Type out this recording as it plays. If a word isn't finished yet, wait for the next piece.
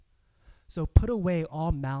So put away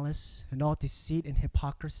all malice and all deceit and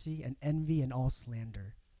hypocrisy and envy and all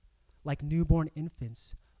slander. Like newborn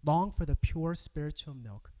infants, long for the pure spiritual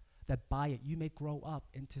milk, that by it you may grow up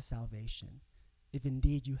into salvation, if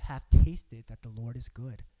indeed you have tasted that the Lord is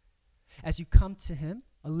good. As you come to him,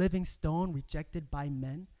 a living stone rejected by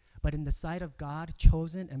men, but in the sight of God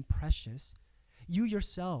chosen and precious, you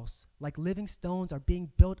yourselves, like living stones, are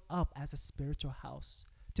being built up as a spiritual house,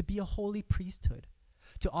 to be a holy priesthood,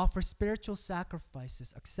 to offer spiritual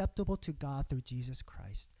sacrifices acceptable to God through Jesus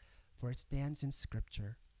Christ. For it stands in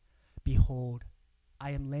Scripture, behold, I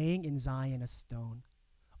am laying in Zion a stone,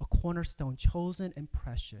 a cornerstone chosen and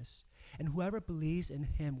precious, and whoever believes in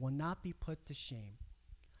him will not be put to shame.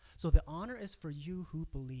 So the honor is for you who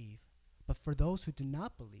believe, but for those who do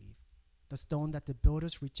not believe, the stone that the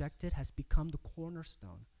builders rejected has become the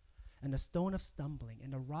cornerstone, and a stone of stumbling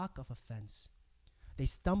and a rock of offense. They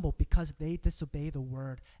stumble because they disobey the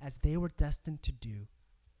word as they were destined to do.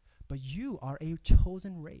 But you are a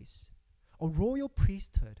chosen race, a royal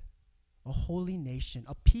priesthood, a holy nation,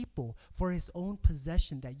 a people for his own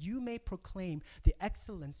possession, that you may proclaim the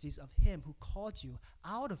excellencies of him who called you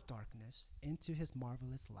out of darkness into his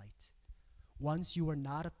marvelous light. Once you were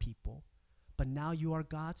not a people, but now you are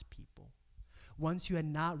God's people. Once you had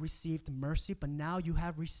not received mercy, but now you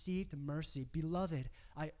have received mercy. Beloved,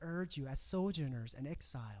 I urge you as sojourners and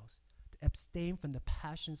exiles to abstain from the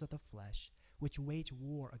passions of the flesh, which wage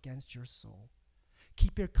war against your soul.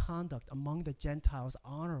 Keep your conduct among the Gentiles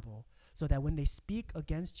honorable, so that when they speak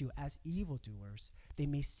against you as evildoers, they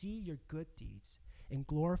may see your good deeds and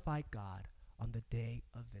glorify God on the day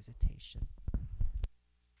of visitation.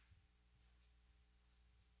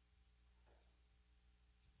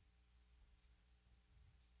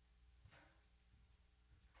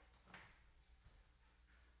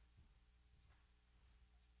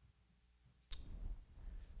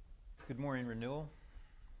 Good morning, Renewal.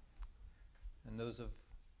 And those of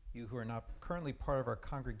you who are not currently part of our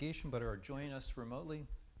congregation but are joining us remotely,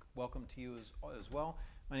 welcome to you as well.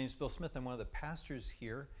 My name is Bill Smith. I'm one of the pastors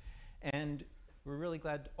here. And we're really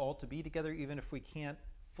glad all to be together. Even if we can't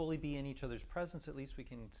fully be in each other's presence, at least we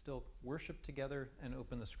can still worship together and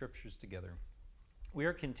open the scriptures together. We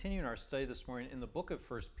are continuing our study this morning in the book of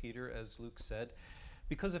 1 Peter, as Luke said,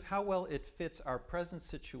 because of how well it fits our present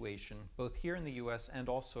situation, both here in the U.S. and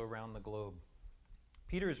also around the globe.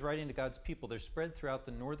 Peter is writing to God's people. They're spread throughout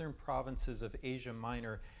the northern provinces of Asia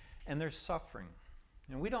Minor, and they're suffering.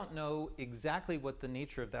 And we don't know exactly what the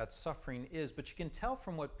nature of that suffering is, but you can tell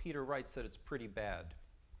from what Peter writes that it's pretty bad.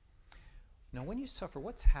 Now, when you suffer,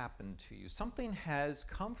 what's happened to you? Something has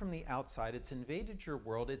come from the outside. It's invaded your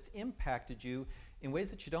world. It's impacted you in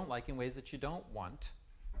ways that you don't like, in ways that you don't want.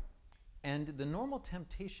 And the normal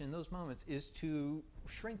temptation in those moments is to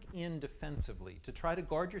shrink in defensively, to try to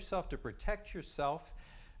guard yourself, to protect yourself,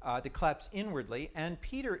 to collapse inwardly. And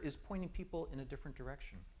Peter is pointing people in a different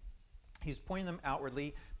direction. He's pointing them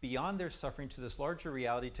outwardly, beyond their suffering, to this larger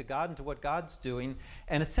reality, to God and to what God's doing.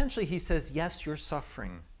 And essentially he says, yes, you're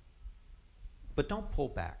suffering, but don't pull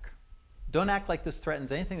back. Don't act like this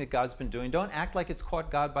threatens anything that God's been doing. Don't act like it's caught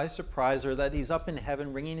God by surprise, or that he's up in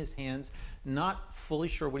heaven wringing his hands, not fully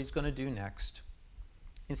sure what he's going to do next.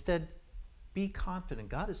 Instead, be confident.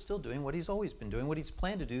 God is still doing what he's always been doing, what he's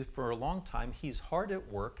planned to do for a long time. He's hard at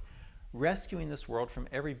work, rescuing this world from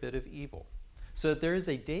every bit of evil, so that there is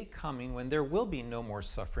a day coming when there will be no more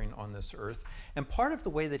suffering on this earth. And part of the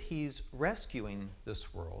way that he's rescuing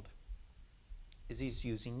this world is he's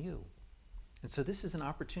using you. And so this is an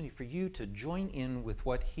opportunity for you to join in with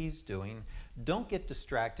what he's doing. Don't get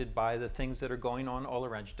distracted by the things that are going on all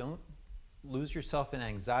around you. Don't lose yourself in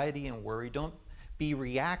anxiety and worry. Don't be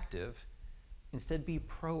reactive. Instead, be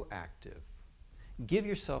proactive. Give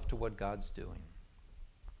yourself to what God's doing.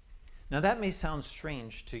 Now, that may sound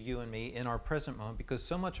strange to you and me in our present moment, because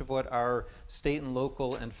so much of what our state and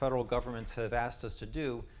local and federal governments have asked us to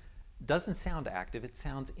do doesn't sound active. It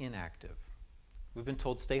sounds inactive. We've been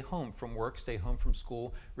told stay home from work, stay home from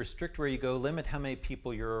school, restrict where you go, limit how many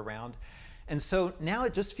people you're around. And so now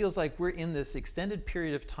it just feels like we're in this extended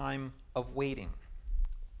period of time of waiting.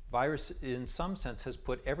 Virus, in some sense, has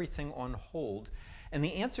put everything on hold. And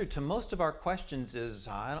the answer to most of our questions is,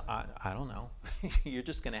 I don't know. You're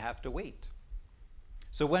just going to have to wait.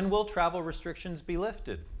 So when will travel restrictions be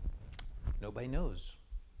lifted? Nobody knows.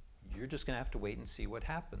 You're just going to have to wait and see what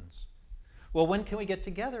happens. Well, when can we get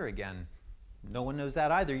together again? No one knows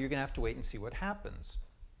that either. You're going to have to wait and see what happens.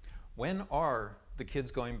 When are the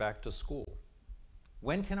kids going back to school?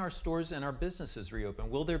 When can our stores and our businesses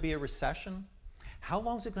reopen? Will there be a recession? How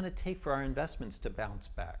long is it going to take for our investments to bounce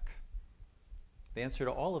back? The answer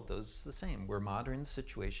to all of those is the same. We're monitoring the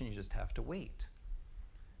situation, you just have to wait.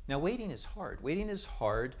 Now, waiting is hard. Waiting is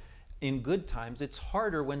hard in good times. It's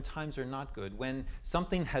harder when times are not good, when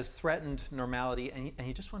something has threatened normality and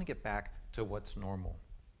you just want to get back to what's normal.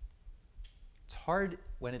 It's hard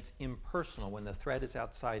when it's impersonal, when the threat is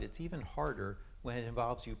outside. It's even harder when it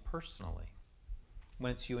involves you personally,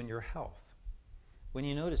 when it's you and your health. When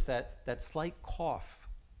you notice that slight cough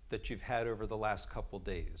that you've had over the last couple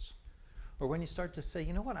days, or when you start to say,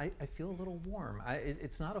 you know what, I feel a little warm.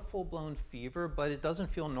 It's not a full-blown fever, but it doesn't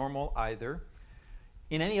feel normal either.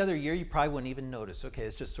 In any other year, you probably wouldn't even notice. Okay,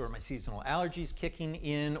 it's just sort of my seasonal allergies kicking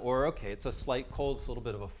in, or okay, it's a slight cold, it's a little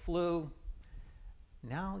bit of a flu.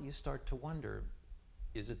 Now you start to wonder,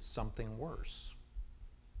 is it something worse?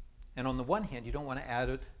 And on the one hand, you don't want to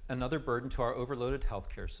add another burden to our overloaded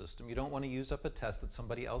healthcare system. You don't want to use up a test that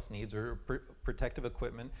somebody else needs or protective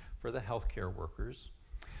equipment for the healthcare workers.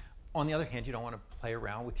 On the other hand, you don't want to play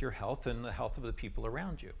around with your health and the health of the people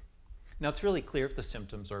around you. Now, it's really clear if the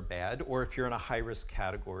symptoms are bad or if you're in a high-risk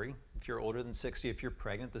category. If you're older than 60, if you're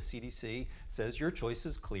pregnant, the CDC says your choice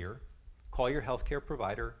is clear. Call your healthcare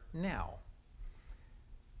provider now.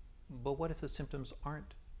 But what if the symptoms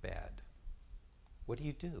aren't bad? What do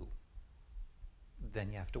you do?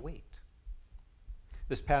 Then you have to wait.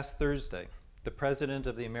 This past Thursday, the president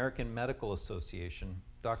of the American Medical Association,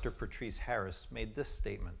 Dr. Patrice Harris, made this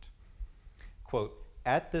statement, quote,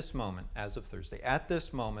 "At this moment, as of Thursday, at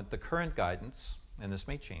this moment, the current guidance, and this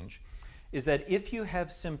may change, is that if you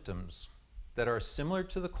have symptoms that are similar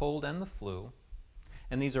to the cold and the flu,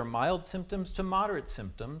 and these are mild symptoms to moderate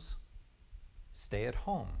symptoms, stay at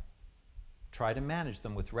home. Try to manage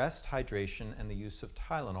them with rest, hydration, and the use of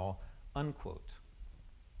Tylenol," unquote.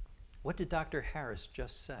 What did Dr. Harris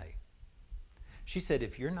just say? She said,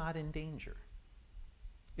 if you're not in danger,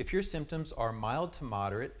 if your symptoms are mild to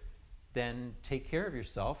moderate, then take care of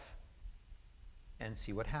yourself and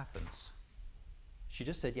see what happens. She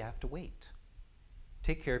just said you have to wait.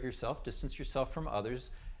 Take care of yourself, distance yourself from others,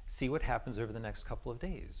 see what happens over the next couple of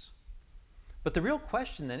days. But the real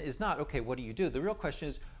question then is not, okay, what do you do? The real question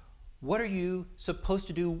is, what are you supposed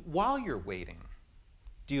to do while you're waiting?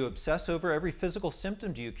 Do you obsess over every physical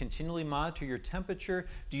symptom? Do you continually monitor your temperature?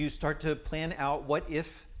 Do you start to plan out what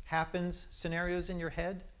if happens scenarios in your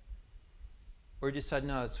head? Or you decide,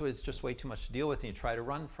 no, it's just way too much to deal with, and you try to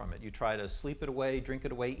run from it. You try to sleep it away, drink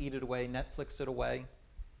it away, eat it away, Netflix it away.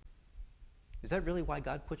 Is that really why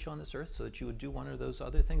God put you on this earth, so that you would do one of those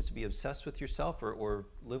other things, to be obsessed with yourself or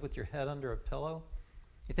live with your head under a pillow?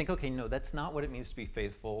 You think, okay, no, that's not what it means to be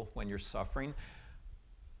faithful when you're suffering.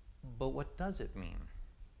 But what does it mean?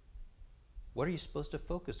 What are you supposed to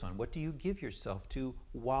focus on? What do you give yourself to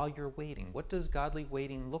while you're waiting? What does godly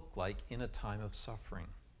waiting look like in a time of suffering?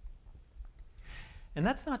 And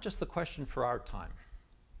that's not just the question for our time,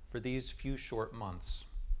 for these few short months.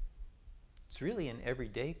 It's really an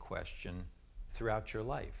everyday question throughout your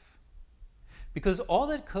life. Because all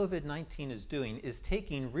that COVID-19 is doing is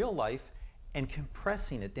taking real life and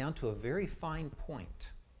compressing it down to a very fine point.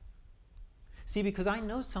 See, because I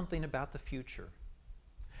know something about the future.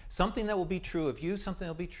 Something that will be true of you, something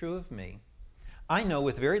that will be true of me. I know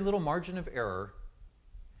with very little margin of error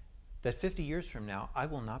that 50 years from now, I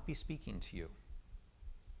will not be speaking to you.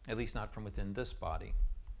 At least not from within this body.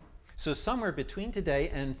 So somewhere between today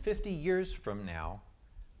and 50 years from now,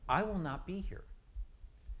 I will not be here.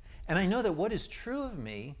 And I know that what is true of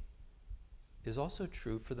me is also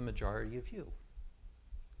true for the majority of you.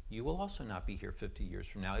 You will also not be here 50 years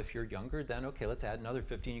from now. If you're younger, then okay, let's add another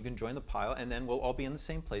 50 and you can join the pile, and then we'll all be in the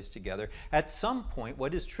same place together. At some point,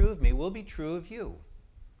 what is true of me will be true of you.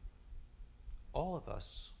 All of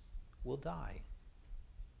us will die.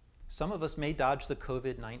 Some of us may dodge the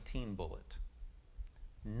COVID-19 bullet.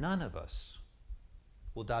 None of us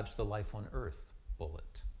will dodge the life on earth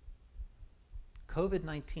bullet.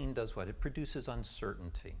 COVID-19 does what? It produces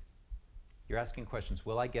uncertainty. You're asking questions,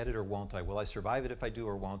 will I get it or won't I? Will I survive it if I do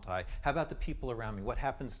or won't I? How about the people around me? What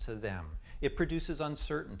happens to them? It produces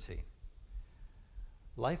uncertainty.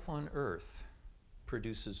 Life on earth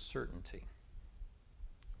produces certainty.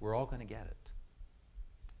 We're all going to get it.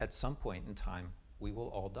 At some point in time, we will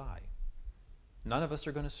all die. None of us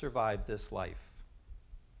are going to survive this life,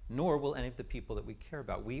 nor will any of the people that we care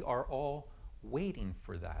about. We are all waiting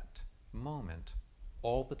for that moment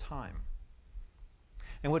all the time.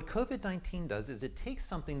 And what COVID-19 does is it takes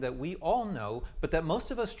something that we all know, but that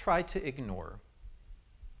most of us try to ignore,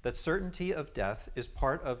 that certainty of death is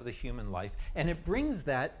part of the human life, and it brings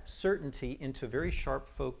that certainty into very sharp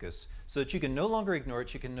focus so that you can no longer ignore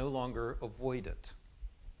it, you can no longer avoid it.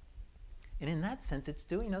 And in that sense, it's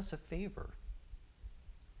doing us a favor.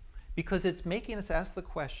 because it's making us ask the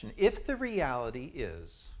question, if the reality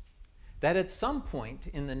is that at some point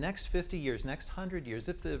in the next 50 years, next 100 years,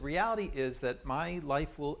 if the reality is that my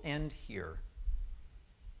life will end here,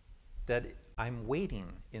 that I'm waiting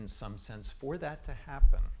in some sense for that to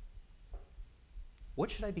happen, what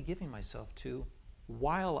should I be giving myself to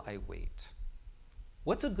while I wait?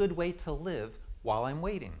 What's a good way to live while I'm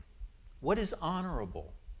waiting? What is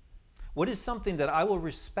honorable? What is something that I will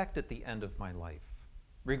respect at the end of my life,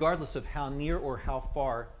 regardless of how near or how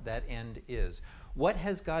far that end is? What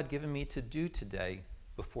has God given me to do today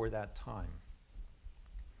before that time?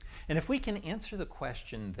 And if we can answer the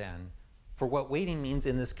question then for what waiting means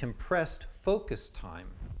in this compressed focus time,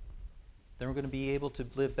 then we're going to be able to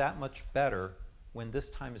live that much better when this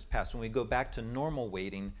time is past, when we go back to normal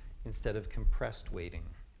waiting instead of compressed waiting.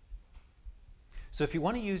 So if you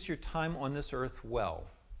want to use your time on this earth well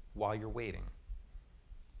while you're waiting,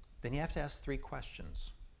 then you have to ask 3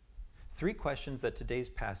 questions. 3 questions that today's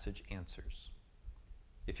passage answers.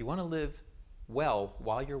 If you want to live well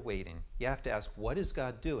while you're waiting, you have to ask, what is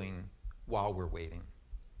God doing while we're waiting?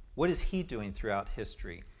 What is he doing throughout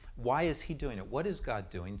history? Why is he doing it? What is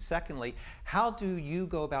God doing? Secondly, how do you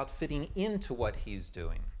go about fitting into what he's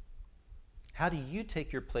doing? How do you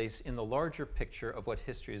take your place in the larger picture of what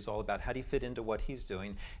history is all about? How do you fit into what he's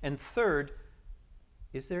doing? And third,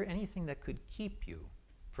 is there anything that could keep you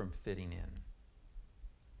from fitting in?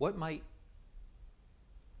 What might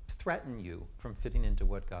threaten you from fitting into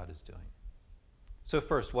what God is doing? So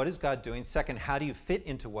first, what is God doing? Second, how do you fit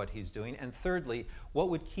into what he's doing? And thirdly, what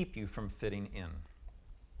would keep you from fitting in?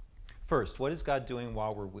 First, what is God doing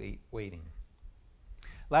while we're waiting?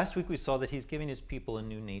 Last week we saw that he's giving his people a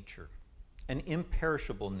new nature, an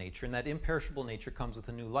imperishable nature, and that imperishable nature comes with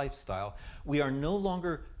a new lifestyle. We are no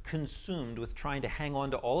longer consumed with trying to hang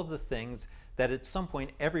on to all of the things that at some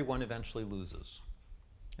point everyone eventually loses.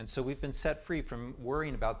 And so we've been set free from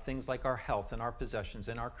worrying about things like our health and our possessions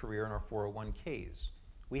and our career and our 401ks.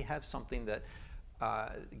 We have something that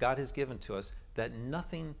God has given to us that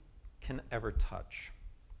nothing can ever touch.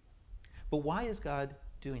 But why is God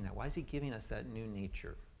doing that? Why is he giving us that new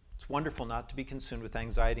nature? It's wonderful not to be consumed with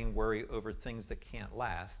anxiety and worry over things that can't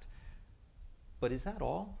last. But is that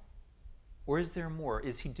all? Or is there more?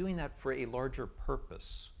 Is he doing that for a larger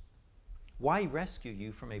purpose? Why rescue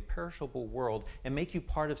you from a perishable world and make you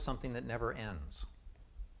part of something that never ends?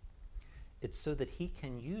 It's so that he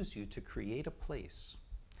can use you to create a place,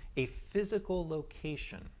 a physical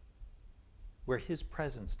location where his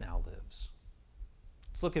presence now lives.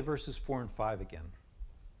 Let's look at verses 4 and 5 again.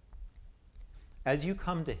 As you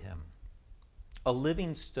come to him, a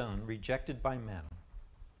living stone rejected by men,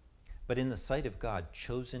 but in the sight of God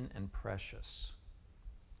chosen and precious,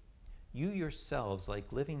 you yourselves,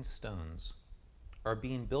 like living stones, are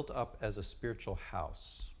being built up as a spiritual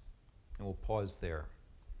house. And we'll pause there.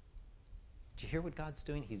 Do you hear what God's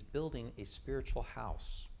doing? He's building a spiritual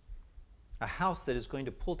house. A house that is going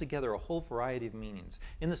to pull together a whole variety of meanings.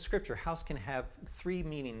 In the scripture, house can have 3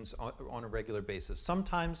 meanings on a regular basis.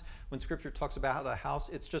 Sometimes when scripture talks about a house,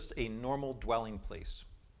 it's just a normal dwelling place.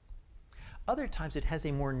 Other times it has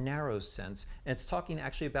a more narrow sense, and it's talking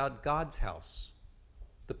actually about God's house.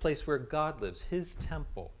 The place where God lives, his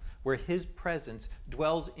temple, where his presence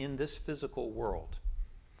dwells in this physical world.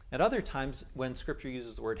 At other times, when scripture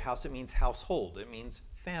uses the word house, it means household, it means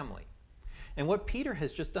family. And what Peter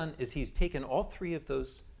has just done is he's taken all 3 of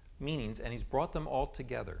those meanings and he's brought them all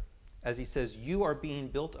together. As he says, you are being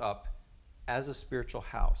built up as a spiritual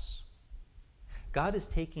house. God is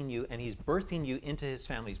taking you and he's birthing you into his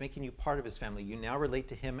family. He's making you part of his family. You now relate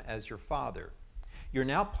to him as your father. You're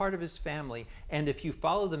now part of his family, and if you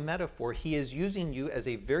follow the metaphor, he is using you as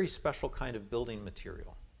a very special kind of building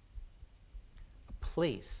material. A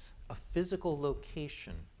place, a physical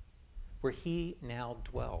location where he now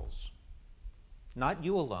dwells. Not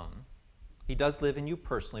you alone. He does live in you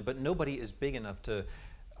personally, but nobody is big enough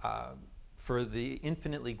for the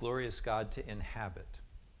infinitely glorious God to inhabit.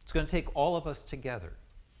 It's going to take all of us together.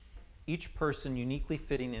 Each person uniquely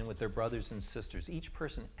fitting in with their brothers and sisters. Each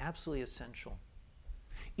person absolutely essential.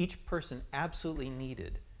 Each person absolutely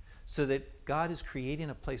needed, so that God is creating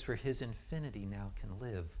a place where his infinity now can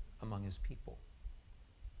live among his people.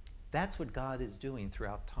 That's what God is doing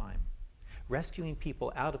throughout time. Rescuing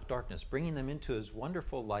people out of darkness, bringing them into his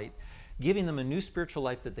wonderful light, giving them a new spiritual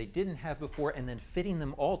life that they didn't have before, and then fitting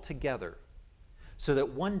them all together so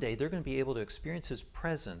that one day they're going to be able to experience his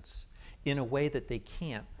presence in a way that they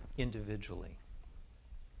can't individually.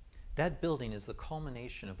 That building is the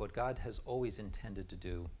culmination of what God has always intended to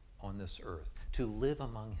do on this earth, to live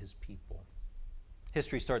among his people.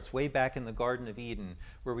 History starts way back in the Garden of Eden,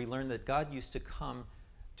 where we learn that God used to come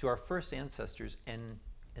to our first ancestors and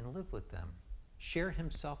live with them, share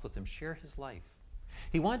himself with them, share his life.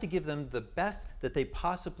 He wanted to give them the best that they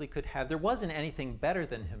possibly could have. There wasn't anything better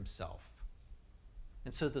than himself.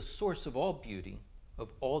 And so the source of all beauty,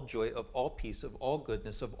 of all joy, of all peace, of all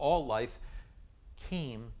goodness, of all life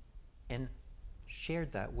came and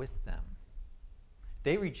shared that with them.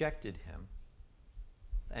 They rejected him,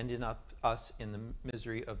 ended up us in the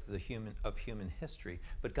misery of human history.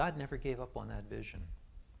 But God never gave up on that vision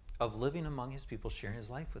of living among his people, sharing his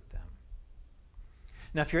life with them.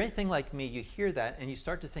 Now, if you're anything like me, you hear that and you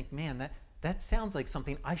start to think, man, that sounds like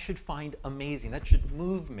something I should find amazing. That should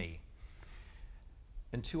move me.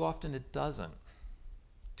 And too often it doesn't.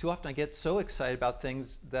 Too often I get so excited about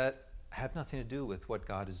things that have nothing to do with what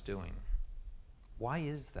God is doing. Why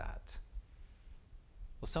is that?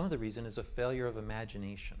 Well, some of the reason is a failure of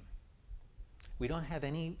imagination. We don't have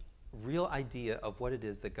any real idea of what it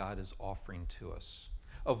is that God is offering to us,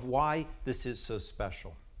 of why this is so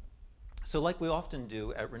special. So like we often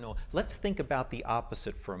do at Renewal, let's think about the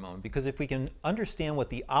opposite for a moment, because if we can understand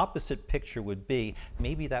what the opposite picture would be,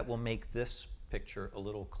 maybe that will make this picture a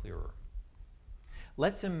little clearer.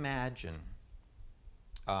 Let's imagine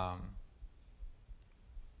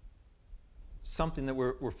something that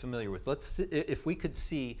we're familiar with. If we could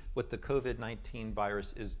see what the COVID-19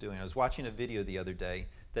 virus is doing. I was watching a video the other day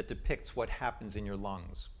that depicts what happens in your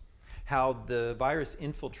lungs. How the virus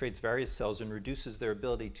infiltrates various cells and reduces their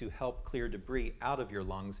ability to help clear debris out of your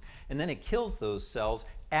lungs, and then it kills those cells,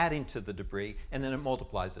 adding to the debris, and then it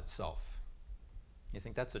multiplies itself. You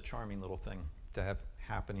think that's a charming little thing to have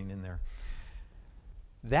happening in there.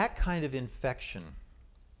 That kind of infection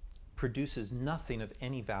produces nothing of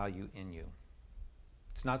any value in you.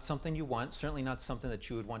 It's not something you want, certainly not something that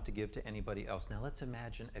you would want to give to anybody else. Now let's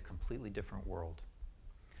imagine a completely different world.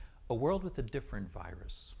 A world with a different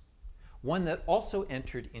virus. One that also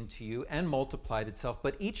entered into you and multiplied itself,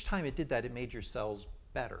 but each time it did that, it made your cells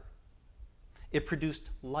better. It produced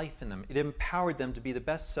life in them. It empowered them to be the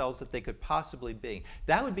best cells that they could possibly be.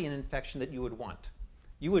 That would be an infection that you would want.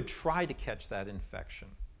 You would try to catch that infection.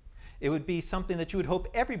 It would be something that you would hope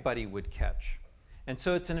everybody would catch. And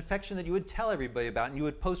so it's an infection that you would tell everybody about, and you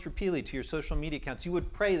would post repeatedly to your social media accounts. You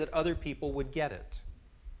would pray that other people would get it.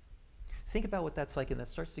 Think about what that's like, and that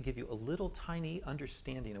starts to give you a little tiny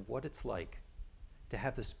understanding of what it's like to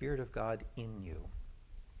have the Spirit of God in you,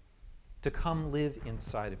 to come live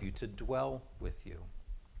inside of you, to dwell with you.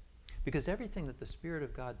 Because everything that the Spirit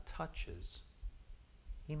of God touches,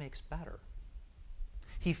 he makes better.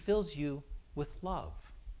 He fills you with love.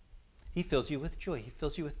 He fills you with joy. He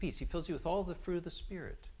fills you with peace. He fills you with all the fruit of the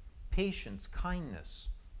Spirit. Patience, kindness,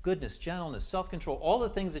 goodness, gentleness, self-control, all the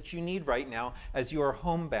things that you need right now as you are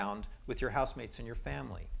homebound with your housemates and your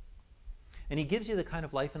family. And he gives you the kind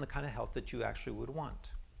of life and the kind of health that you actually would want.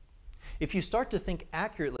 If you start to think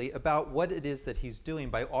accurately about what it is that he's doing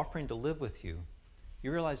by offering to live with you,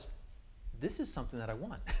 you realize this is something that I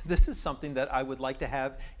want. This is something that I would like to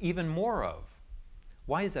have even more of.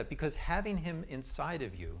 Why is that? Because having him inside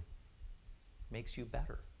of you makes you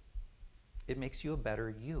better. It makes you a better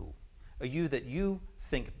you. A you that you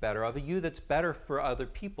think better of, a you that's better for other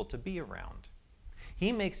people to be around.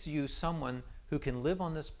 He makes you someone who can live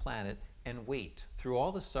on this planet and wait through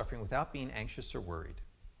all the suffering without being anxious or worried,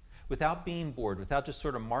 without being bored, without just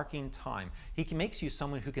sort of marking time. He makes you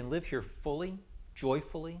someone who can live here fully,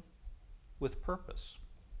 joyfully, with purpose.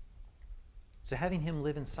 So having him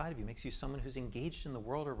live inside of you makes you someone who's engaged in the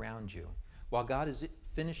world around you, while God is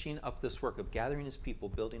finishing up this work of gathering his people,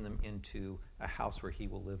 building them into a house where he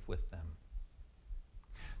will live with them.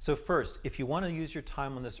 So first, if you want to use your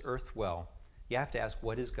time on this earth well, you have to ask,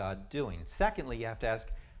 what is God doing? Secondly, you have to ask,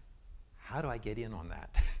 how do I get in on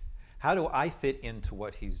that? How do I fit into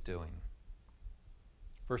what he's doing?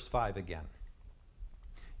 Verse 5 again.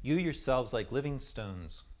 You yourselves, like living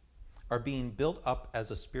stones, are being built up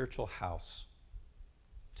as a spiritual house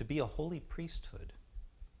to be a holy priesthood,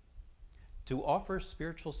 to offer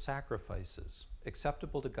spiritual sacrifices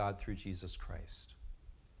acceptable to God through Jesus Christ.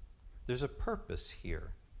 There's a purpose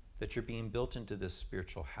here that you're being built into this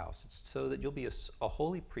spiritual house. It's so that you'll be a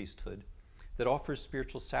holy priesthood that offers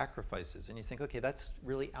spiritual sacrifices. And you think, okay, that's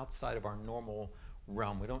really outside of our normal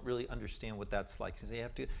realm. We don't really understand what that's like. So you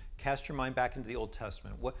have to cast your mind back into the Old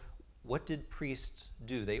Testament. What did priests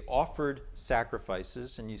do? They offered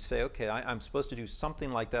sacrifices, and you say, okay, I'm supposed to do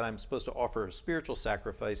something like that. I'm supposed to offer a spiritual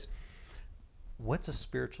sacrifice. What's a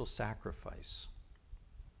spiritual sacrifice?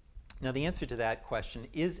 Now, the answer to that question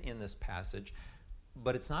is in this passage,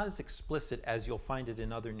 but it's not as explicit as you'll find it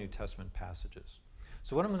in other New Testament passages.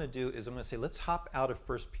 So what I'm going to do is I'm going to say, let's hop out of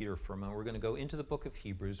 1 Peter for a moment. We're going to go into the book of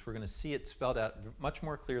Hebrews. We're going to see it spelled out much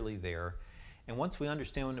more clearly there. And once we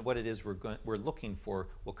understand what it is we're looking for,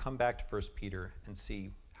 we'll come back to 1 Peter and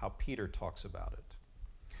see how Peter talks about it.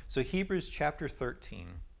 So Hebrews chapter 13,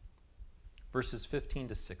 verses 15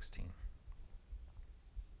 to 16.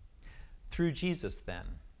 Through Jesus, then,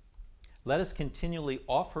 let us continually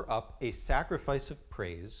offer up a sacrifice of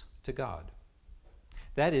praise to God.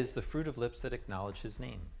 That is the fruit of lips that acknowledge his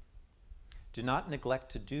name. Do not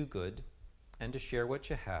neglect to do good and to share what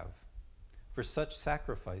you have, for such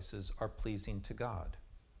sacrifices are pleasing to God.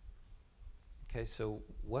 Okay, so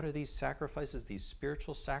what are these sacrifices, these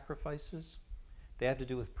spiritual sacrifices? They have to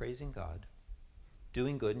do with praising God,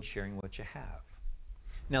 doing good, and sharing what you have.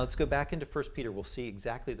 Now let's go back into 1 Peter. We'll see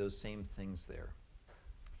exactly those same things there.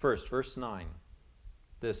 First, verse 9,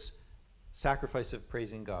 this sacrifice of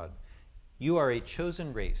praising God. You are a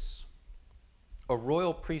chosen race, a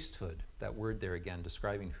royal priesthood, that word there again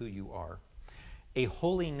describing who you are, a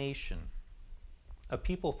holy nation, a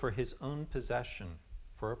people for his own possession,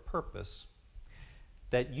 for a purpose,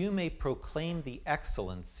 that you may proclaim the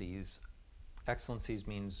excellencies. Excellencies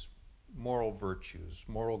means moral virtues,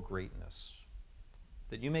 moral greatness.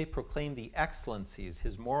 That you may proclaim the excellencies,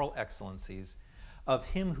 his moral excellencies, of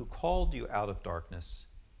him who called you out of darkness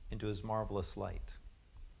into his marvelous light.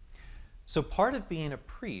 So part of being a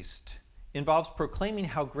priest involves proclaiming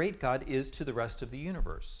how great God is to the rest of the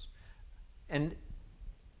universe. And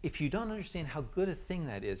if you don't understand how good a thing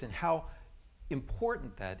that is and how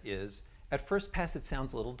important that is, at first pass it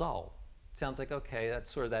sounds a little dull. It sounds like, okay, that's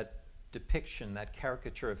sort of that depiction, that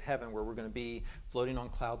caricature of heaven where we're going to be floating on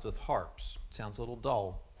clouds with harps. It sounds a little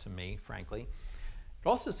dull to me, frankly. It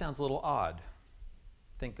also sounds a little odd.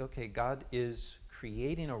 Think, okay, God is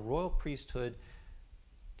creating a royal priesthood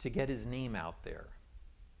to get his name out there,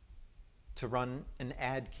 to run an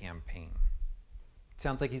ad campaign. It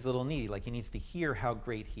sounds like he's a little needy, like he needs to hear how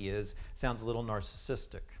great he is. Sounds a little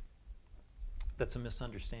narcissistic. That's a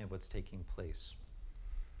misunderstanding of what's taking place.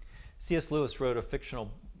 C.S. Lewis wrote a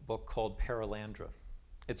fictional book called Perelandra.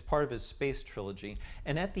 It's part of his space trilogy.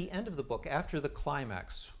 And at the end of the book, after the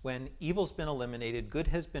climax, when evil's been eliminated, good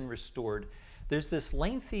has been restored, there's this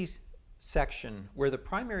lengthy section where the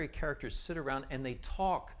primary characters sit around and they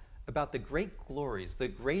talk about the great glories, the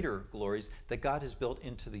greater glories that God has built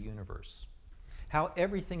into the universe. How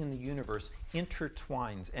everything in the universe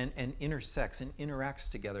intertwines and intersects and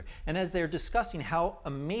interacts together. And as they're discussing how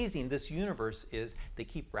amazing this universe is, they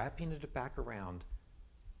keep wrapping it back around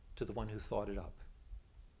to the one who thought it up,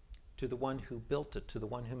 to the one who built it, to the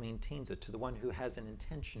one who maintains it, to the one who has an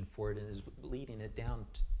intention for it and is leading it down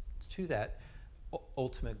to that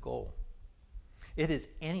ultimate goal. It is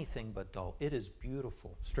anything but dull. It is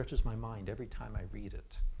beautiful. Stretches my mind every time I read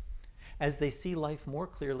it. As they see life more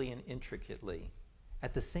clearly and intricately,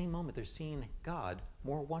 at the same moment they're seeing God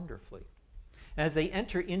more wonderfully. As they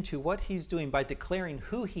enter into what he's doing by declaring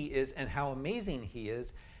who he is and how amazing he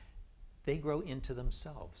is, they grow into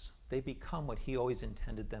themselves. They become what he always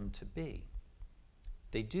intended them to be.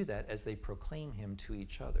 They do that as they proclaim him to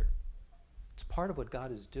each other. It's part of what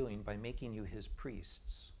God is doing by making you his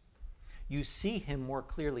priests. You see him more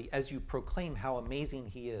clearly as you proclaim how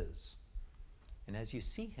amazing he is. And as you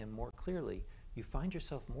see him more clearly, you find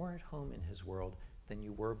yourself more at home in his world than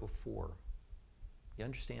you were before. You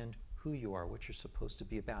understand who you are, what you're supposed to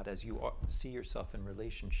be about as you see yourself in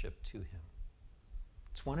relationship to him.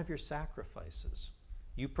 It's one of your sacrifices.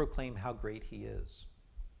 You proclaim how great he is.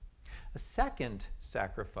 A second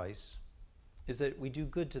sacrifice is that we do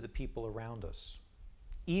good to the people around us,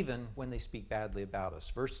 even when they speak badly about us.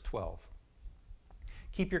 Verse 12.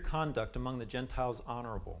 Keep your conduct among the Gentiles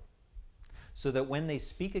honorable, so that when they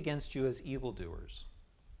speak against you as evildoers,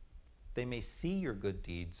 they may see your good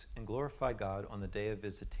deeds and glorify God on the day of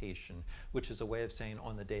visitation, which is a way of saying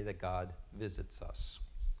on the day that God visits us.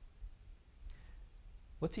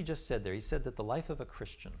 What's he just said there? He said that the life of a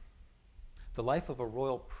Christian, the life of a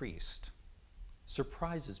royal priest,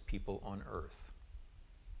 surprises people on earth.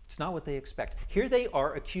 It's not what they expect. Here they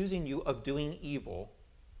are accusing you of doing evil,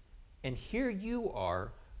 and here you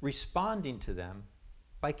are responding to them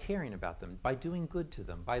by caring about them, by doing good to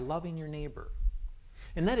them, by loving your neighbor.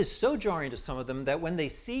 And that is so jarring to some of them that when they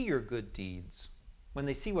see your good deeds, when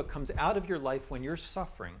they see what comes out of your life when you're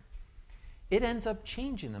suffering, it ends up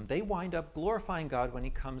changing them. They wind up glorifying God when he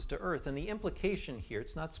comes to earth. And the implication here,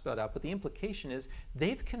 it's not spelled out, but the implication is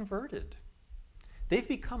they've converted. They've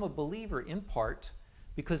become a believer in part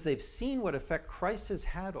because they've seen what effect Christ has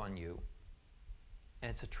had on you, and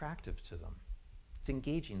it's attractive to them. It's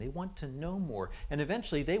engaging. They want to know more. And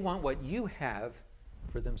eventually they want what you have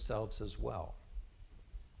for themselves as well.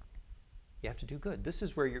 You have to do good. This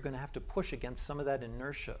is where you're going to have to push against some of that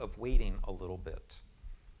inertia of waiting a little bit.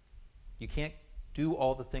 You can't do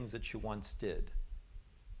all the things that you once did,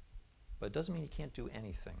 but it doesn't mean you can't do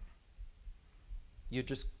anything. You're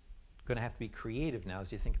just going to have to be creative now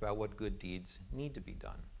as you think about what good deeds need to be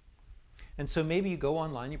done. And so maybe you go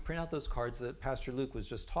online, you print out those cards that Pastor Luke was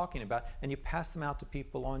just talking about, and you pass them out to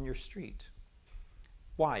people on your street.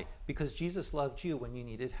 Why? Because Jesus loved you when you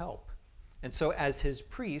needed help. And so as his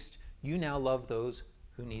priest, you now love those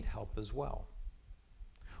who need help as well.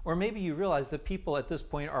 Or maybe you realize that people at this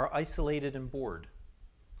point are isolated and bored,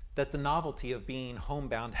 that the novelty of being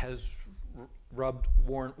homebound has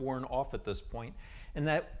worn off at this point, and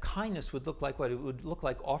that kindness would look like what? It would look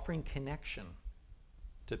like offering connection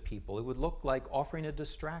to people. It would look like offering a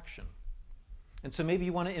distraction. And so maybe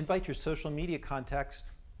you want to invite your social media contacts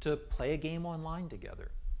to play a game online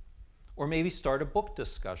together. Or maybe start a book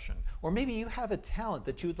discussion. Or maybe you have a talent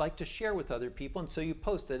that you would like to share with other people, and so you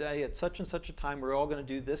post that, hey, at such and such a time we're all going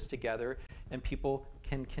to do this together, and people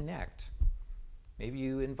can connect. Maybe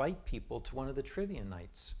you invite people to one of the trivia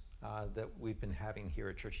nights that we've been having here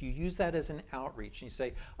at church. You use that as an outreach, and you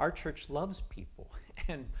say, our church loves people.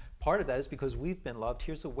 And part of that is because we've been loved.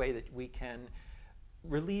 Here's a way that we can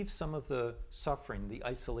relieve some of the suffering, the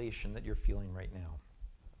isolation that you're feeling right now.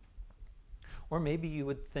 Or maybe you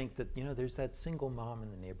would think that, there's that single mom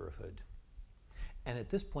in the neighborhood. And at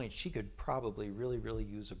this point, she could probably really, really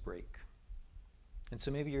use a break. And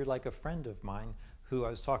so maybe you're like a friend of mine who I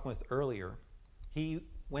was talking with earlier. He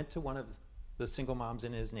went to one of the single moms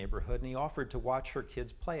in his neighborhood, and he offered to watch her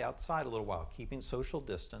kids play outside a little while, keeping social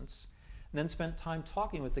distance, and then spent time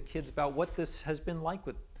talking with the kids about what this has been like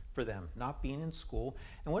for them, not being in school.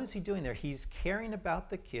 And what is he doing there? He's caring about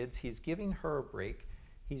the kids. He's giving her a break.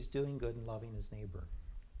 He's doing good and loving his neighbor.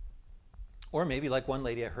 Or maybe like one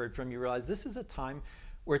lady I heard from, you realize this is a time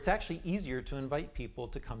where it's actually easier to invite people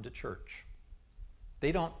to come to church.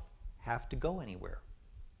 They don't have to go anywhere.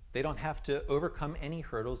 They don't have to overcome any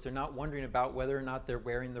hurdles. They're not wondering about whether or not they're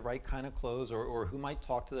wearing the right kind of clothes or who might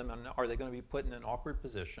talk to them and are they going to be put in an awkward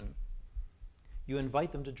position. You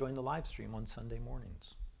invite them to join the live stream on Sunday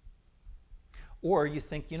mornings. Or you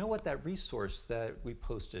think, that resource that we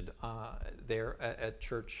posted there at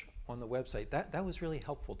church on the website, that was really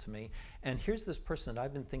helpful to me. And here's this person that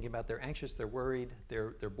I've been thinking about. They're anxious, they're worried,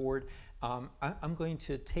 they're bored. I'm going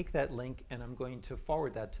to take that link and I'm going to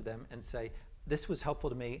forward that to them and say, this was helpful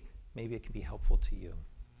to me, maybe it can be helpful to you.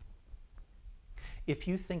 If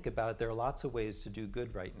you think about it, there are lots of ways to do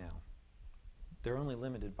good right now. They're only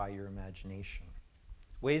limited by your imagination.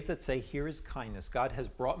 Ways that say, here is kindness. God has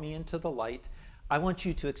brought me into the light. I want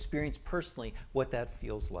you to experience personally what that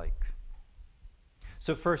feels like.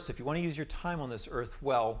 So first, if you want to use your time on this earth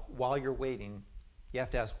well while you're waiting, you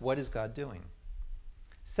have to ask, what is God doing?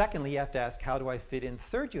 Secondly, you have to ask, how do I fit in?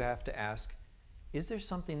 Third, you have to ask, is there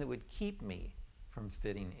something that would keep me from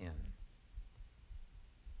fitting in?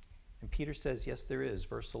 And Peter says, yes, there is,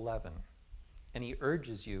 verse 11. And he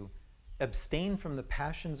urges you, abstain from the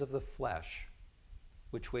passions of the flesh,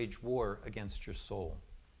 which wage war against your soul.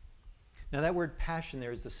 Now that word passion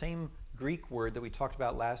there is the same Greek word that we talked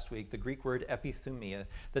about last week, the Greek word epithumia,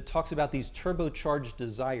 that talks about these turbocharged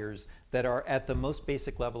desires that are at the most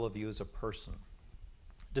basic level of you as a person.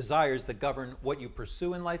 Desires that govern what you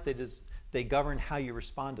pursue in life, they govern how you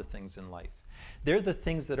respond to things in life. They're the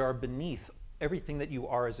things that are beneath everything that you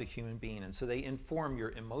are as a human being, and so they inform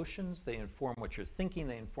your emotions, they inform what you're thinking,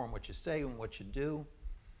 they inform what you say and what you do.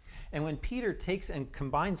 And when Peter takes and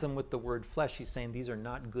combines them with the word flesh, he's saying these are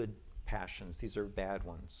not good passions, these are bad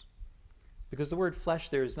ones. Because the word flesh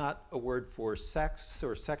there is not a word for sex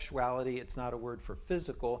or sexuality, it's not a word for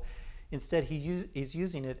physical. Instead, he's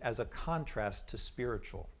using it as a contrast to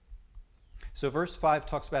spiritual. So verse 5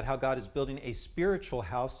 talks about how God is building a spiritual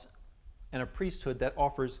house and a priesthood that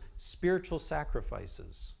offers spiritual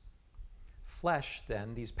sacrifices. Flesh,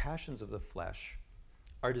 then, these passions of the flesh,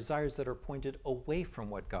 are desires that are pointed away from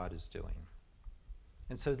what God is doing.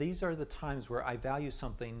 And so these are the times where I value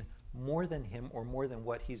something more than him or more than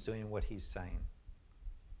what he's doing and what he's saying.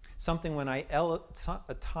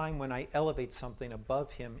 A time when I elevate something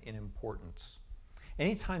above him in importance.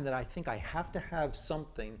 Anytime that I think I have to have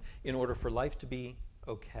something in order for life to be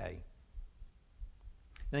okay.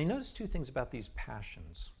 Now you notice two things about these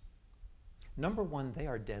passions. Number one, they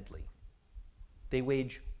are deadly. They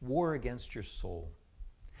wage war against your soul.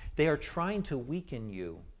 They are trying to weaken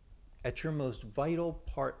you at your most vital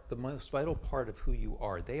part, the most vital part of who you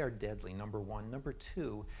are. They are deadly, number one. Number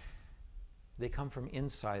two, they come from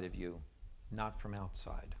inside of you, not from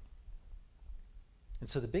outside. And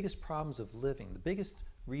so the biggest problems of living, the biggest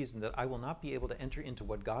reason that I will not be able to enter into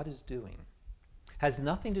what God is doing, has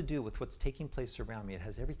nothing to do with what's taking place around me. It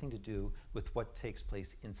has everything to do with what takes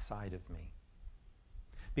place inside of me.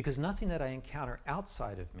 Because nothing that I encounter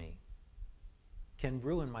outside of me can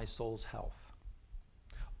ruin my soul's health.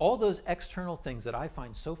 All those external things that I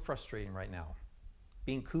find so frustrating right now,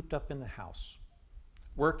 being cooped up in the house,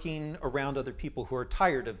 working around other people who are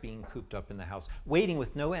tired of being cooped up in the house, waiting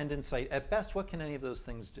with no end in sight, at best, what can any of those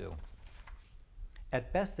things do?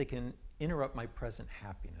 At best, they can interrupt my present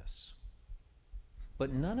happiness.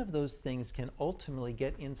 But none of those things can ultimately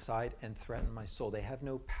get inside and threaten my soul. They have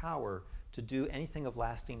no power to do anything of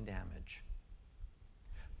lasting damage.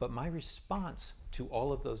 But my response to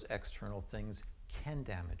all of those external things can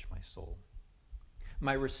damage my soul.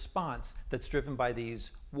 My response that's driven by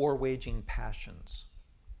these war-waging passions.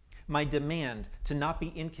 My demand to not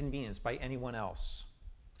be inconvenienced by anyone else.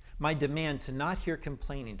 My demand to not hear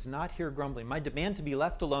complaining, to not hear grumbling. My demand to be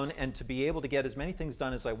left alone and to be able to get as many things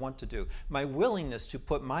done as I want to do. My willingness to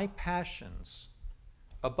put my passions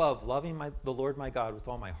above loving the Lord my God with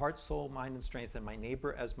all my heart, soul, mind, and strength, and my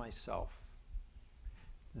neighbor as myself.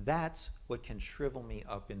 That's what can shrivel me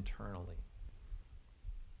up internally.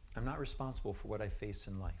 I'm not responsible for what I face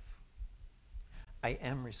in life. I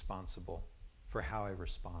am responsible for how I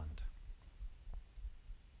respond.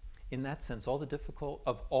 In that sense, all the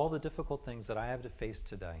difficult things that I have to face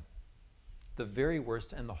today, the very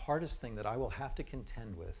worst and the hardest thing that I will have to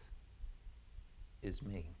contend with is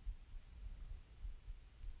me.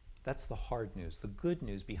 That's the hard news. The good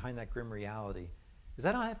news behind that grim reality is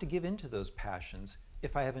I don't have to give in to those passions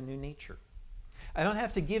if I have a new nature. I don't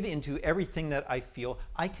have to give in to everything that I feel.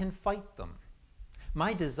 I can fight them.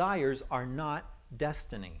 My desires are not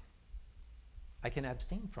destiny. I can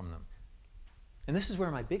abstain from them. And this is where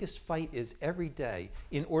my biggest fight is every day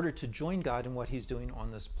in order to join God in what he's doing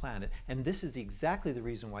on this planet. And this is exactly the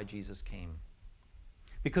reason why Jesus came.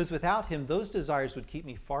 Because without him, those desires would keep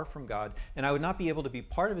me far from God, and I would not be able to be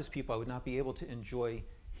part of his people. I would not be able to enjoy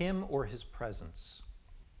him or his presence.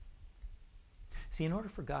 See, in order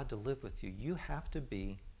for God to live with you, you have to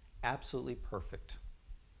be absolutely perfect,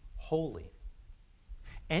 holy.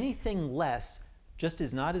 Anything less just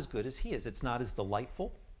is not as good as he is. It's not as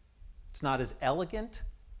delightful. It's not as elegant.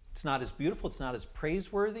 It's not as beautiful. It's not as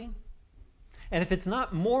praiseworthy. And if it's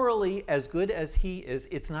not morally as good as he is,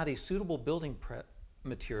 it's not a suitable building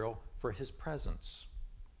material for his presence.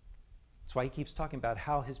 That's why he keeps talking about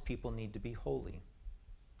how his people need to be holy.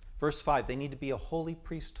 Verse 5, they need to be a holy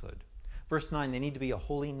priesthood. Verse 9, they need to be a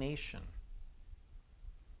holy nation.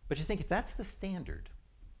 But you think if that's the standard,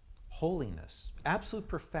 holiness, absolute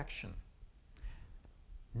perfection,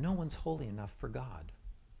 no one's holy enough for God.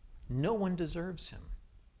 No one deserves him.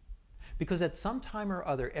 Because at some time or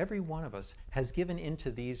other, every one of us has given into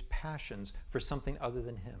these passions for something other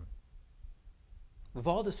than him. We've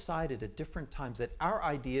all decided at different times that our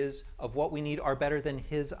ideas of what we need are better than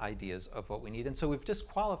his ideas of what we need. And so we've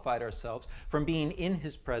disqualified ourselves from being in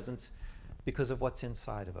his presence because of what's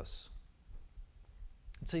inside of us.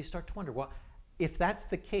 And so you start to wonder, well, if that's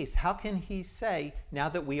the case, how can he say, now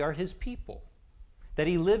that we are his people, that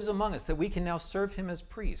he lives among us, that we can now serve him as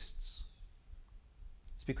priests?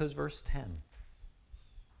 It's because verse 10,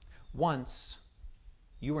 once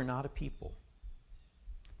you were not a people,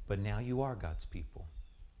 but now you are God's people.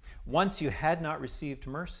 Once you had not received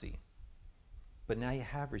mercy, but now you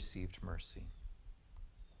have received mercy.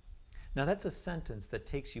 Now that's a sentence that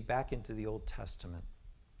takes you back into the Old Testament.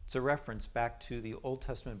 It's a reference back to the Old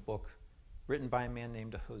Testament book written by a man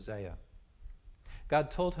named Hosea.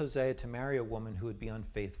 God told Hosea to marry a woman who would be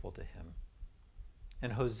unfaithful to him.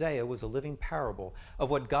 And Hosea was a living parable of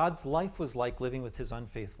what God's life was like living with his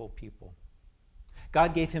unfaithful people.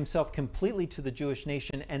 God gave himself completely to the Jewish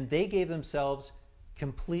nation, and they gave themselves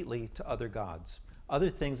completely to other gods, other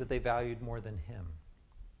things that they valued more than him.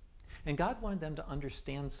 And God wanted them to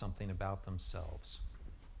understand something about themselves.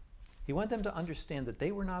 He wanted them to understand that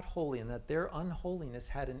they were not holy and that their unholiness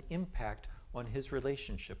had an impact on his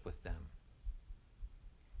relationship with them.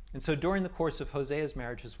 And so during the course of Hosea's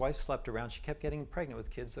marriage, his wife slept around. She kept getting pregnant with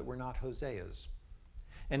kids that were not Hosea's.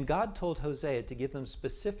 And God told Hosea to give them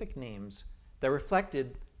specific names that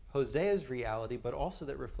reflected Hosea's reality, but also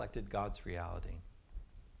that reflected God's reality.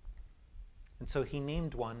 And so he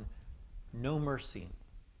named one No Mercy,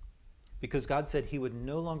 because God said he would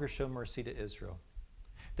no longer show mercy to Israel,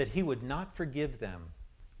 that he would not forgive them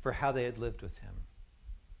for how they had lived with him.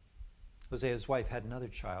 Hosea's wife had another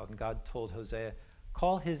child, and God told Hosea,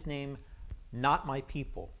 call his name Not My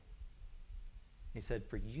People. He said,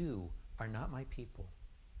 for you are not my people,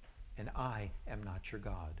 and I am not your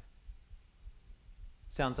God.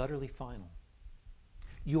 sounds utterly final.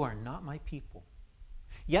 You are not my people.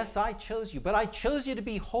 Yes, I chose you, but I chose you to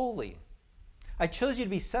be holy. I chose you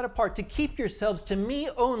to be set apart, to keep yourselves to me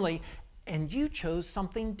only, and you chose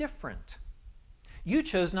something different. You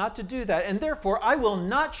chose not to do that, and therefore I will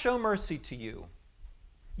not show mercy to you.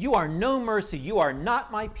 You are no mercy. You are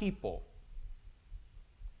not my people.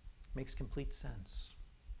 Makes complete sense.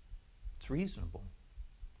 It's reasonable.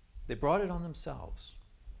 They brought it on themselves.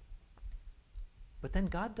 But then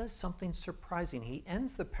God does something surprising. He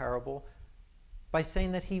ends the parable by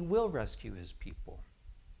saying that he will rescue his people,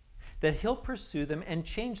 that he'll pursue them and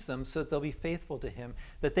change them so that they'll be faithful to him,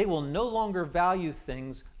 that they will no longer value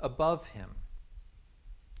things above him.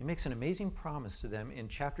 He makes an amazing promise to them in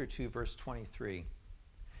chapter 2, verse 23.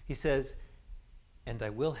 He says, "And I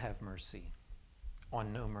will have mercy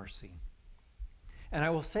on no mercy. And I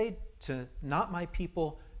will say to not my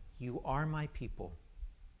people, you are my people.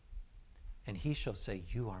 And he shall say,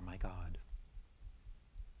 you are my God."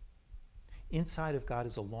 Inside of God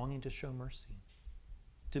is a longing to show mercy,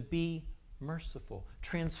 to be merciful,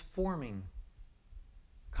 transforming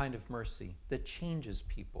kind of mercy that changes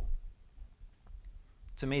people.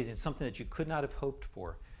 It's amazing. It's something that you could not have hoped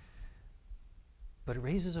for. But it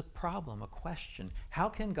raises a problem, a question. How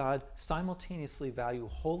can God simultaneously value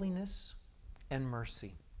holiness and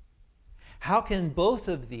mercy? How can both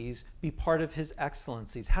of these be part of his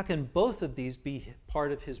excellencies? How can both of these be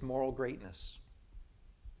part of his moral greatness?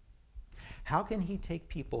 How can he take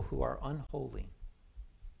people who are unholy,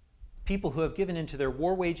 people who have given into their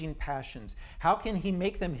war-waging passions, how can he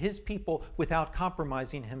make them his people without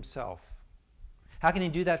compromising himself? How can he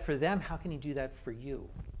do that for them? How can he do that for you?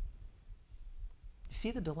 You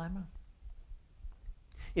see the dilemma?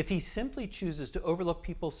 If he simply chooses to overlook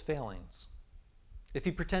people's failings, if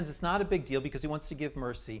he pretends it's not a big deal because he wants to give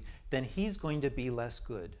mercy, then he's going to be less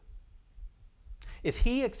good. If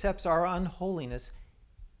he accepts our unholiness,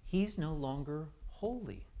 he's no longer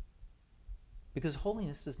holy, because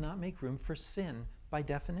holiness does not make room for sin by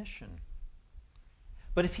definition.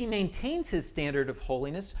 But if he maintains his standard of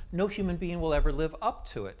holiness, no human being will ever live up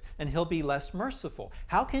to it, and he'll be less merciful.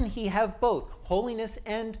 How can he have both holiness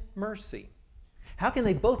and mercy? How can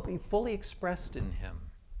they both be fully expressed in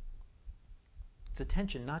him? It's a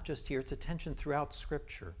tension not just here, it's a tension throughout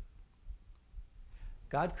Scripture.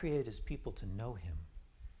 God created his people to know him,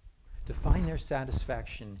 to find their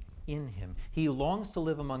satisfaction in him. He longs to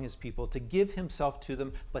live among his people, to give himself to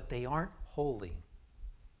them, but they aren't holy.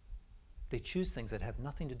 They choose things that have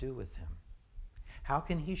nothing to do with him. How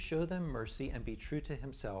can he show them mercy and be true to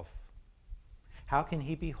himself? How can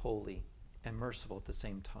he be holy and merciful at the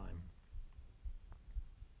same time?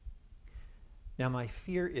 Now, my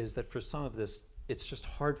fear is that for some of this, it's just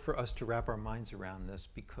hard for us to wrap our minds around this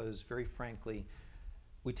because, very frankly,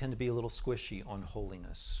 we tend to be a little squishy on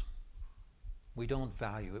holiness. We don't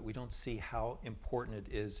value it. We don't see how important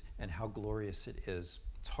it is and how glorious it is.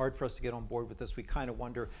 It's hard for us to get on board with this. We kind of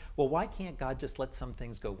wonder, well, why can't God just let some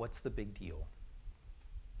things go? What's the big deal?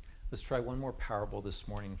 Let's try one more parable this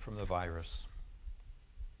morning from the virus.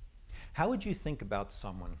 How would you think about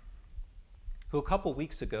someone who a couple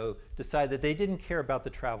weeks ago decided that they didn't care about the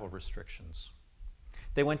travel restrictions?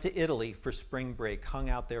 They went to Italy for spring break, hung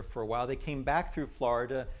out there for a while. They came back through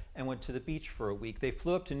Florida and went to the beach for a week. They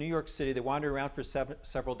flew up to New York City. They wandered around for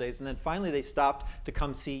several days, and then finally they stopped to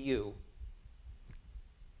come see you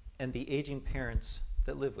and the aging parents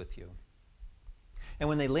that live with you. And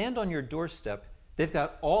when they land on your doorstep, they've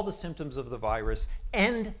got all the symptoms of the virus,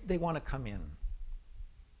 and they want to come in.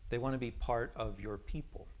 They want to be part of your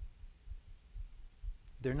people.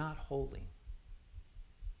 They're not holy.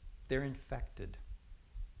 They're infected.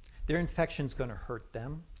 Their infection's going to hurt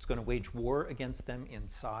them. It's going to wage war against them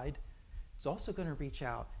inside. It's also going to reach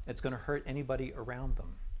out. It's going to hurt anybody around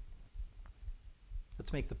them.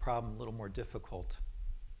 Let's make the problem a little more difficult.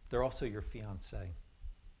 They're also your fiancé.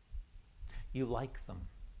 You like them.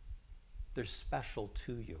 They're special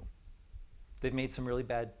to you. They've made some really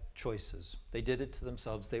bad choices. They did it to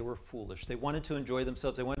themselves. They were foolish. They wanted to enjoy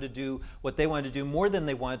themselves. They wanted to do what they wanted to do more than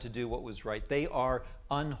they wanted to do what was right. They are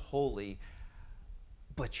unholy,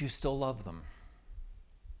 but you still love them.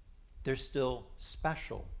 They're still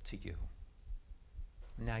special to you.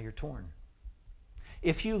 Now you're torn.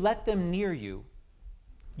 If you let them near you,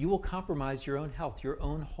 you will compromise your own health, your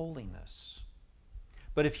own holiness.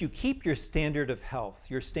 But if you keep your standard of health,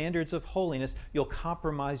 your standards of holiness, you'll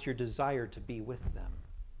compromise your desire to be with them.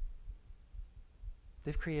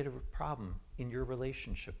 They've created a problem in your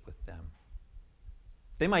relationship with them.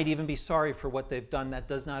 They might even be sorry for what they've done. That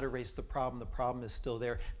does not erase the problem. The problem is still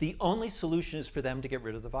there. The only solution is for them to get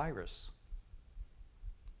rid of the virus.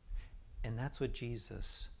 And that's what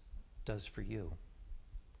Jesus does for you.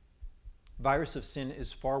 Virus of sin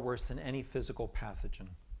is far worse than any physical pathogen.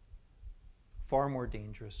 Far more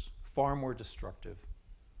dangerous, far more destructive.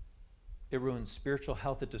 It ruins spiritual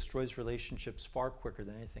health. It destroys relationships far quicker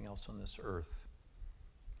than anything else on this earth.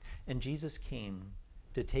 And Jesus came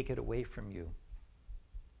to take it away from you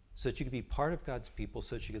so that you could be part of God's people,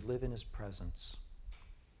 so that you could live in his presence.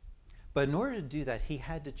 But in order to do that, he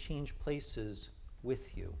had to change places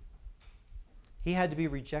with you. He had to be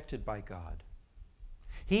rejected by God.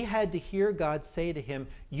 He had to hear God say to him,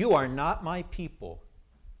 "You are not my people,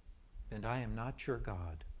 and I am not your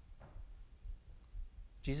God."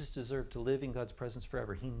 Jesus deserved to live in God's presence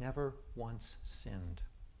forever. He never once sinned,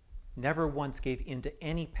 never once gave in to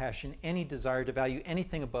any passion, any desire to value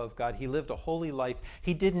anything above God. He lived a holy life.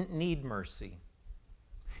 He didn't need mercy.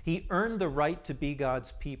 He earned the right to be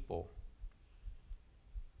God's people.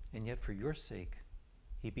 And yet for your sake,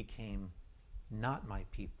 he became not my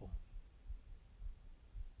people.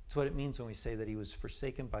 That's what it means when we say that he was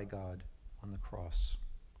forsaken by God on the cross.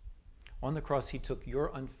 On the cross, he took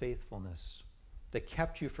your unfaithfulness that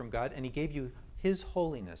kept you from God, and he gave you his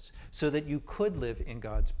holiness so that you could live in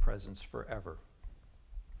God's presence forever.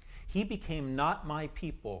 He became not my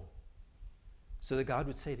people so that God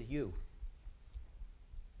would say to you,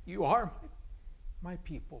 "You are my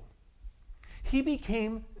people." He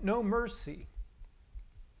became no mercy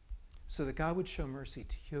so that God would show mercy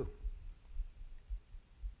to you.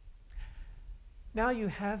 Now you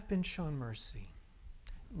have been shown mercy.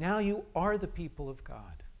 Now you are the people of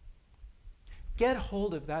God. Get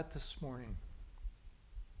hold of that this morning.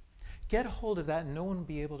 Get hold of that, and no one will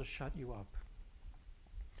be able to shut you up.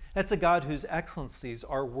 That's a God whose excellencies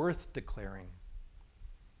are worth declaring.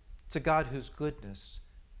 It's a God whose goodness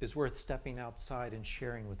is worth stepping outside and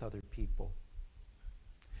sharing with other people.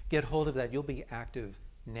 Get hold of that. You'll be active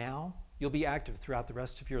now. You'll be active throughout the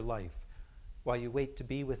rest of your life while you wait to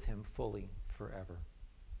be with him fully forever.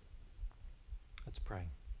 Let's pray.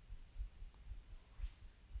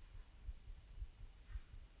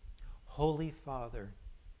 Holy Father,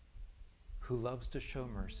 who loves to show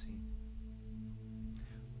mercy,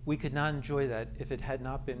 we could not enjoy that if it had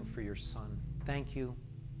not been for your Son. Thank you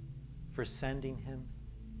for sending him.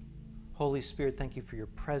 Holy Spirit, thank you for your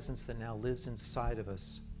presence that now lives inside of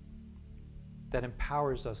us, that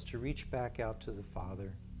empowers us to reach back out to the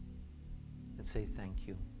Father and say thank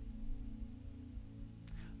you.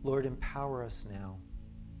 Lord, empower us now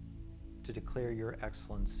to declare your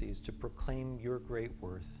excellencies, to proclaim your great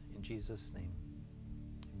worth. In Jesus' name.